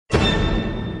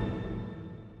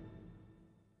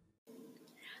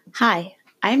Hi,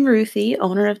 I'm Ruthie,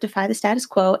 owner of Defy the Status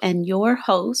Quo, and your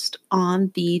host on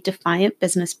the Defiant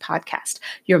Business Podcast,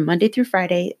 your Monday through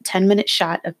Friday 10-minute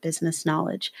shot of business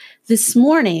knowledge. This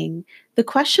morning, the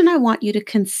question I want you to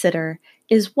consider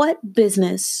is, what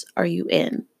business are you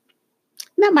in?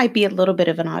 That might be a little bit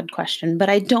of an odd question, but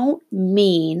I don't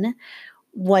mean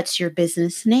what's your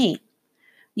business name.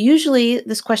 Usually,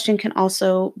 this question can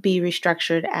also be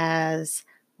restructured as,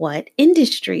 what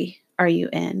industry are you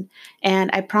in? And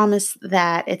I promise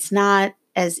that it's not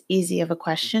as easy of a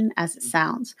question as it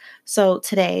sounds. So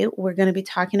today we're going to be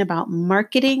talking about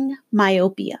marketing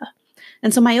myopia.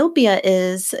 And so myopia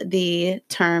is the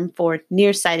term for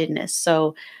nearsightedness.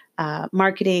 So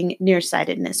marketing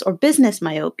nearsightedness or business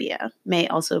myopia may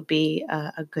also be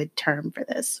a good term for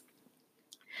this.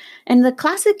 And the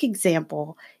classic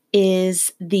example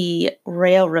is the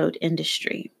railroad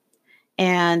industry.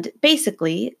 And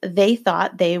basically, they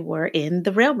thought they were in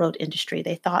the railroad industry.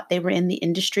 They thought they were in the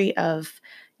industry of,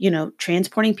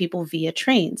 transporting people via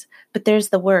trains. But there's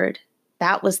the word.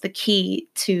 That was the key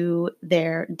to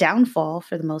their downfall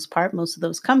for the most part. Most of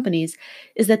those companies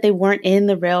is that they weren't in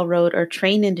the railroad or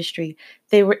train industry.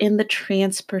 They were in the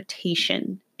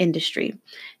transportation industry.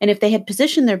 And if they had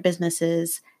positioned their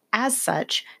businesses as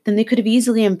such, then they could have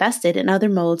easily invested in other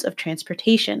modes of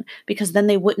transportation, because then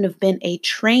they wouldn't have been a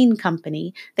train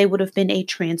company. They would have been a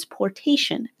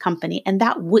transportation company, and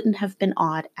that wouldn't have been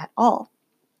odd at all.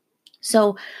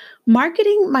 So,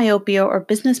 marketing myopia or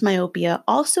business myopia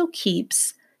also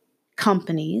keeps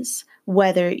companies,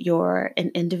 whether you're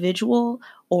an individual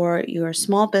or you're a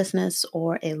small business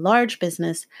or a large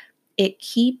business, it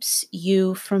keeps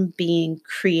you from being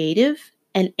creative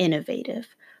and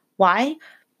innovative. Why?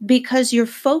 Because you're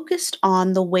focused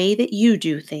on the way that you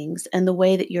do things and the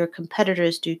way that your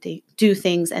competitors do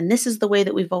things. And this is the way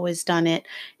that we've always done it.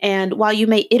 And while you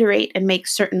may iterate and make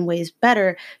certain ways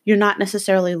better, you're not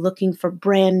necessarily looking for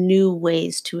brand new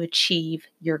ways to achieve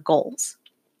your goals.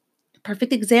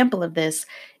 Perfect example of this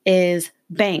is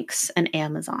banks and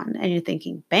Amazon. And you're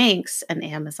thinking, banks and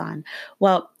Amazon.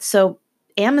 Well, so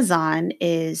Amazon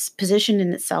is positioned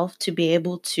in itself to be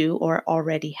able to, or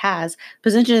already has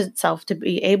positioned itself to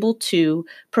be able to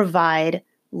provide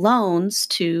loans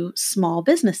to small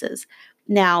businesses.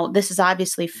 Now, this is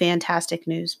obviously fantastic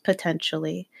news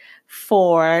potentially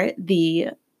for the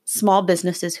small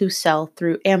businesses who sell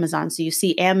through Amazon. So you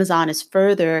see, Amazon is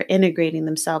further integrating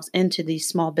themselves into these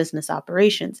small business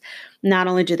operations. Not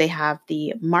only do they have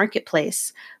the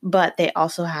marketplace, but they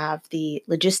also have the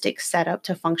logistics set up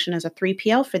to function as a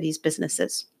 3PL for these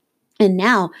businesses. And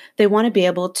now they want to be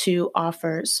able to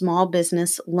offer small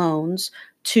business loans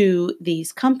to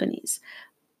these companies.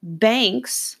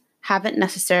 Banks haven't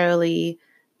necessarily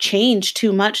changed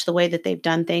too much the way that they've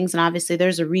done things. And obviously,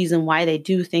 there's a reason why they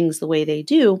do things the way they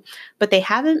do, but they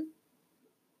haven't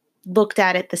looked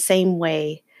at it the same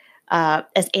way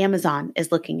as Amazon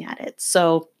is looking at it.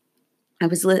 So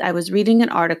I was reading an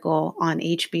article on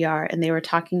HBR, and they were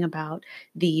talking about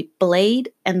the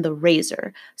blade and the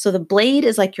razor. So the blade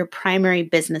is like your primary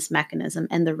business mechanism,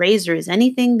 and the razor is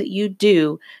anything that you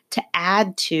do to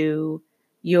add to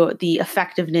the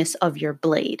effectiveness of your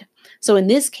blade. So in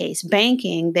this case,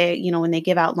 banking, when they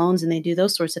give out loans and they do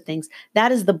those sorts of things,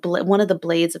 that is one of the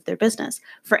blades of their business.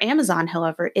 For Amazon,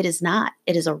 however, it is not.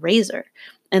 It is a razor.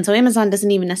 And so Amazon doesn't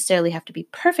even necessarily have to be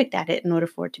perfect at it in order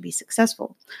for it to be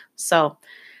successful. So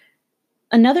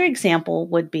another example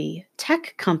would be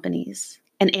tech companies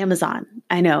and Amazon.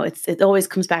 I know it always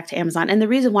comes back to Amazon. And the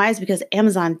reason why is because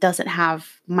Amazon doesn't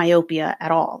have myopia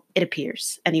at all, it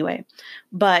appears anyway.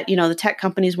 But, the tech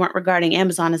companies weren't regarding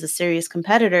Amazon as a serious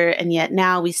competitor. And yet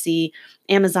now we see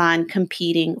Amazon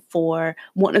competing for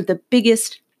one of the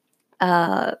biggest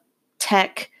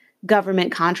tech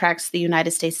government contracts the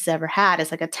United States has ever had. It's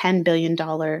like a $10 billion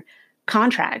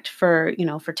contract for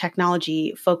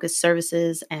technology focused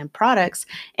services and products.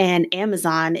 And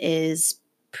Amazon is,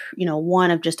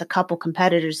 one of just a couple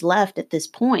competitors left at this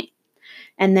point.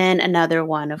 And then another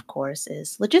one, of course,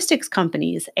 is logistics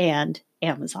companies and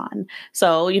Amazon.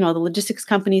 So, the logistics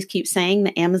companies keep saying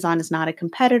that Amazon is not a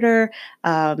competitor,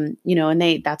 and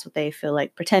that's what they feel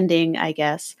like pretending, I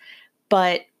guess.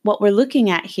 But what we're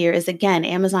looking at here is, again,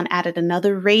 Amazon added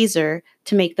another razor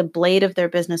to make the blade of their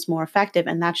business more effective.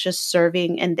 And that's just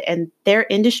serving, and their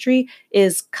industry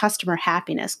is customer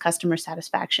happiness, customer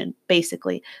satisfaction,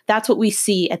 basically. That's what we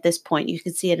see at this point. You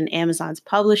can see it in Amazon's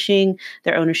publishing,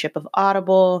 their ownership of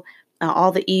Audible,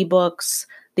 all the ebooks,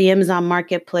 the Amazon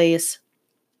Marketplace,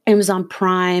 Amazon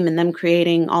Prime, and them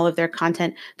creating all of their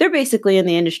content. They're basically in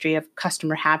the industry of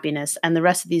customer happiness, and the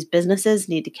rest of these businesses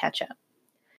need to catch up.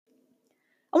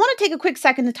 I want to take a quick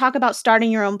second to talk about starting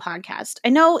your own podcast. I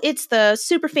know it's the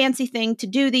super fancy thing to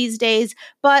do these days,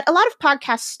 but a lot of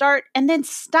podcasts start and then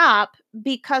stop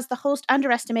because the host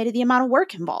underestimated the amount of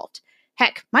work involved.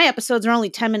 Heck, my episodes are only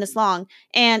 10 minutes long,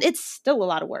 and it's still a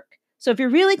lot of work. So if you're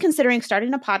really considering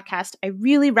starting a podcast, I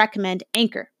really recommend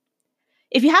Anchor.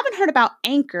 If you haven't heard about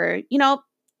Anchor,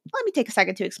 let me take a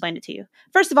second to explain it to you.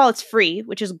 First of all, it's free,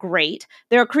 which is great.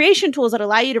 There are creation tools that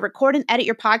allow you to record and edit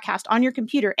your podcast on your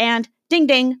computer and ding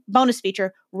ding, bonus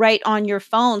feature right on your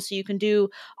phone so you can do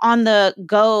on the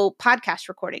go podcast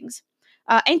recordings.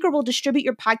 Anchor will distribute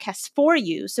your podcasts for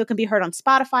you so it can be heard on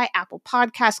Spotify, Apple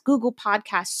Podcasts, Google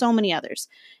Podcasts, so many others.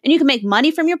 And you can make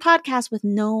money from your podcast with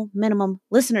no minimum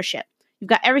listenership. You've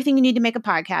got everything you need to make a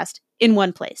podcast in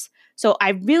one place. So I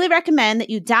really recommend that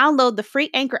you download the free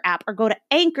Anchor app or go to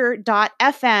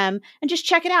anchor.fm and just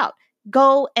check it out.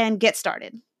 Go and get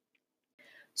started.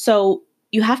 So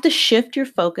you have to shift your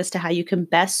focus to how you can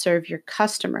best serve your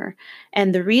customer.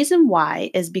 And the reason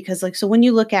why is because so when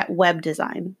you look at web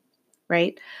design,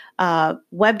 right?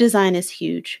 Web design is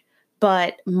huge,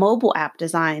 but mobile app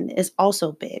design is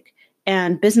also big.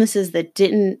 And businesses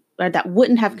that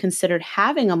wouldn't have considered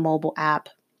having a mobile app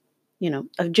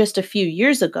just a few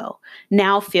years ago,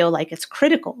 now feel like it's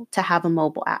critical to have a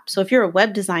mobile app. So if you're a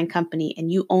web design company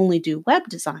and you only do web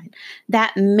design,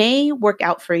 that may work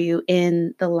out for you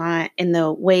in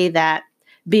the way that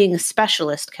being a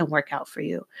specialist can work out for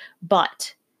you.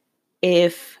 But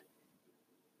if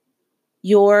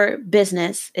your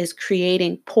business is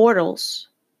creating portals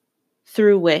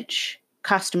through which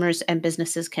customers and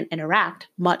businesses can interact,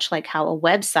 much like how a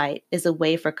website is a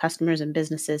way for customers and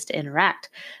businesses to interact,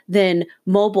 then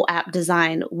mobile app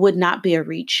design would not be a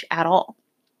reach at all.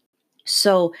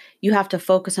 So you have to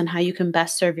focus on how you can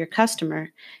best serve your customer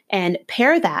and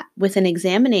pair that with an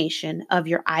examination of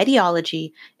your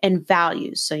ideology and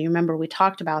values. So you remember we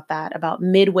talked about that about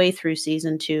midway through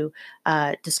season 2,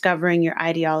 discovering your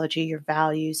ideology, your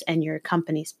values, and your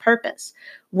company's purpose.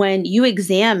 When you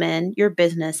examine your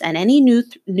business and any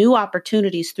new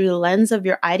opportunities through the lens of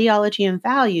your ideology and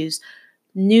values,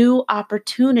 new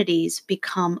opportunities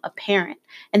become apparent,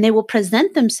 and they will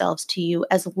present themselves to you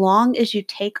as long as you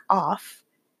take off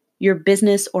your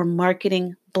business or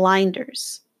marketing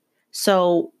blinders.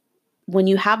 So when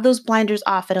you have those blinders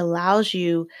off, it allows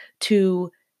you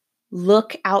to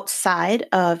look outside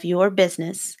of your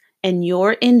business and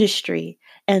your industry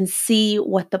and see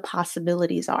what the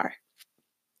possibilities are.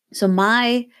 So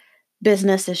my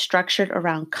business is structured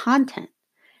around content.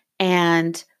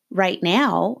 And right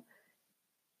now,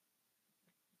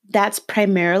 that's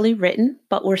primarily written,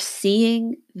 but we're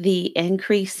seeing the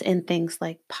increase in things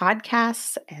like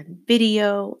podcasts and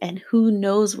video and who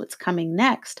knows what's coming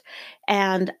next.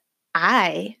 And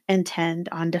I intend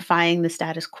on defying the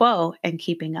status quo and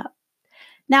keeping up.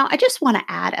 Now, I just want to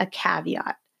add a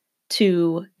caveat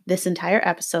to this entire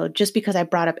episode, just because I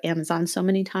brought up Amazon so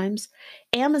many times.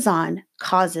 Amazon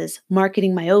causes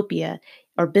marketing myopia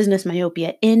or business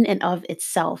myopia in and of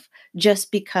itself,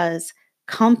 just because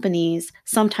companies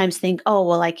sometimes think, oh,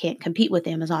 well, I can't compete with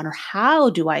Amazon, or how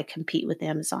do I compete with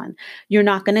Amazon? You're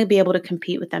not going to be able to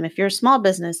compete with them. If you're a small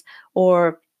business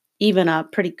or even a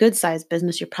pretty good sized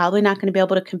business, you're probably not going to be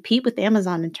able to compete with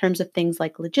Amazon in terms of things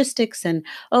like logistics and,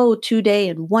 2-day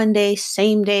and 1-day,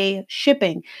 same day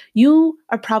shipping. You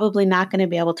are probably not going to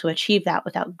be able to achieve that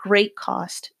without great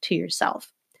cost to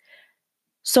yourself.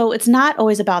 So it's not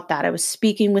always about that. I was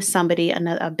speaking with somebody,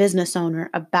 a business owner,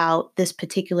 about this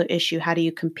particular issue. How do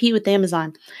you compete with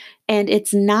Amazon? And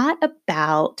it's not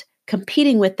about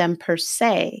competing with them per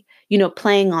se,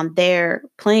 playing on their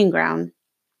playing ground.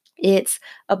 It's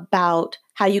about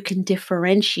how you can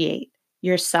differentiate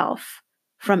yourself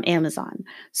from Amazon.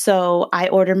 So I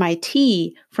order my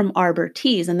tea from Arbor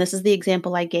Teas. And this is the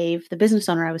example I gave the business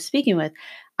owner I was speaking with.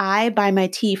 I buy my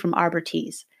tea from Arbor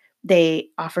Teas. They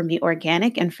offer me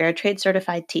organic and fair trade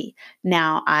certified tea.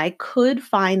 Now, I could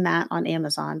find that on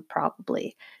Amazon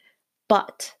probably,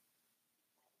 but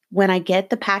when I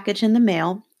get the package in the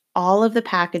mail, all of the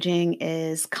packaging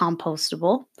is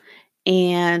compostable,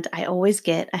 and I always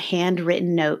get a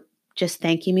handwritten note just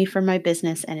thanking me for my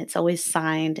business, and it's always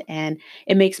signed, and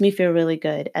it makes me feel really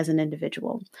good as an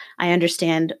individual. I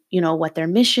understand, what their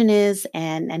mission is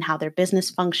and how their business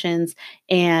functions,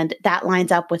 and that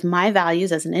lines up with my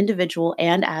values as an individual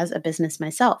and as a business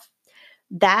myself.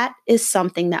 That is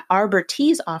something that Arbor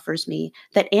Teas offers me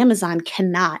that Amazon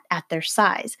cannot at their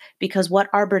size, because what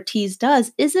Arbor Teas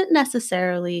does isn't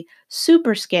necessarily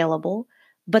super scalable,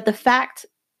 but the fact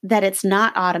that it's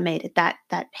not automated, that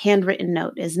handwritten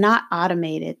note is not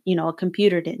automated, a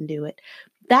computer didn't do it.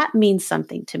 That means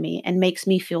something to me and makes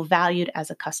me feel valued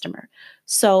as a customer.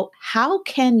 So, how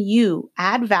can you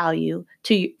add value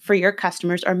for your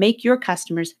customers or make your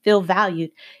customers feel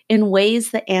valued in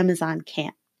ways that Amazon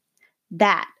can't?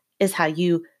 That is how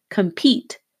you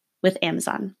compete with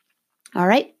Amazon. All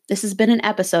right. This has been an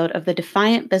episode of the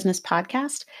Defiant Business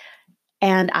Podcast.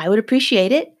 And I would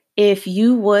appreciate it if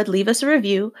you would leave us a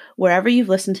review wherever you've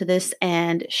listened to this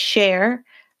and share.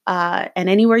 And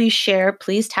anywhere you share,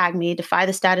 please tag me, Defy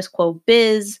the Status Quo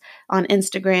Biz on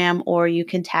Instagram, or you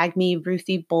can tag me,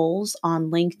 Ruthie Bowles,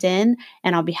 on LinkedIn,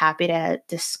 and I'll be happy to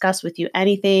discuss with you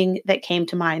anything that came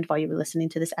to mind while you were listening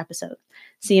to this episode.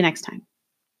 See you next time.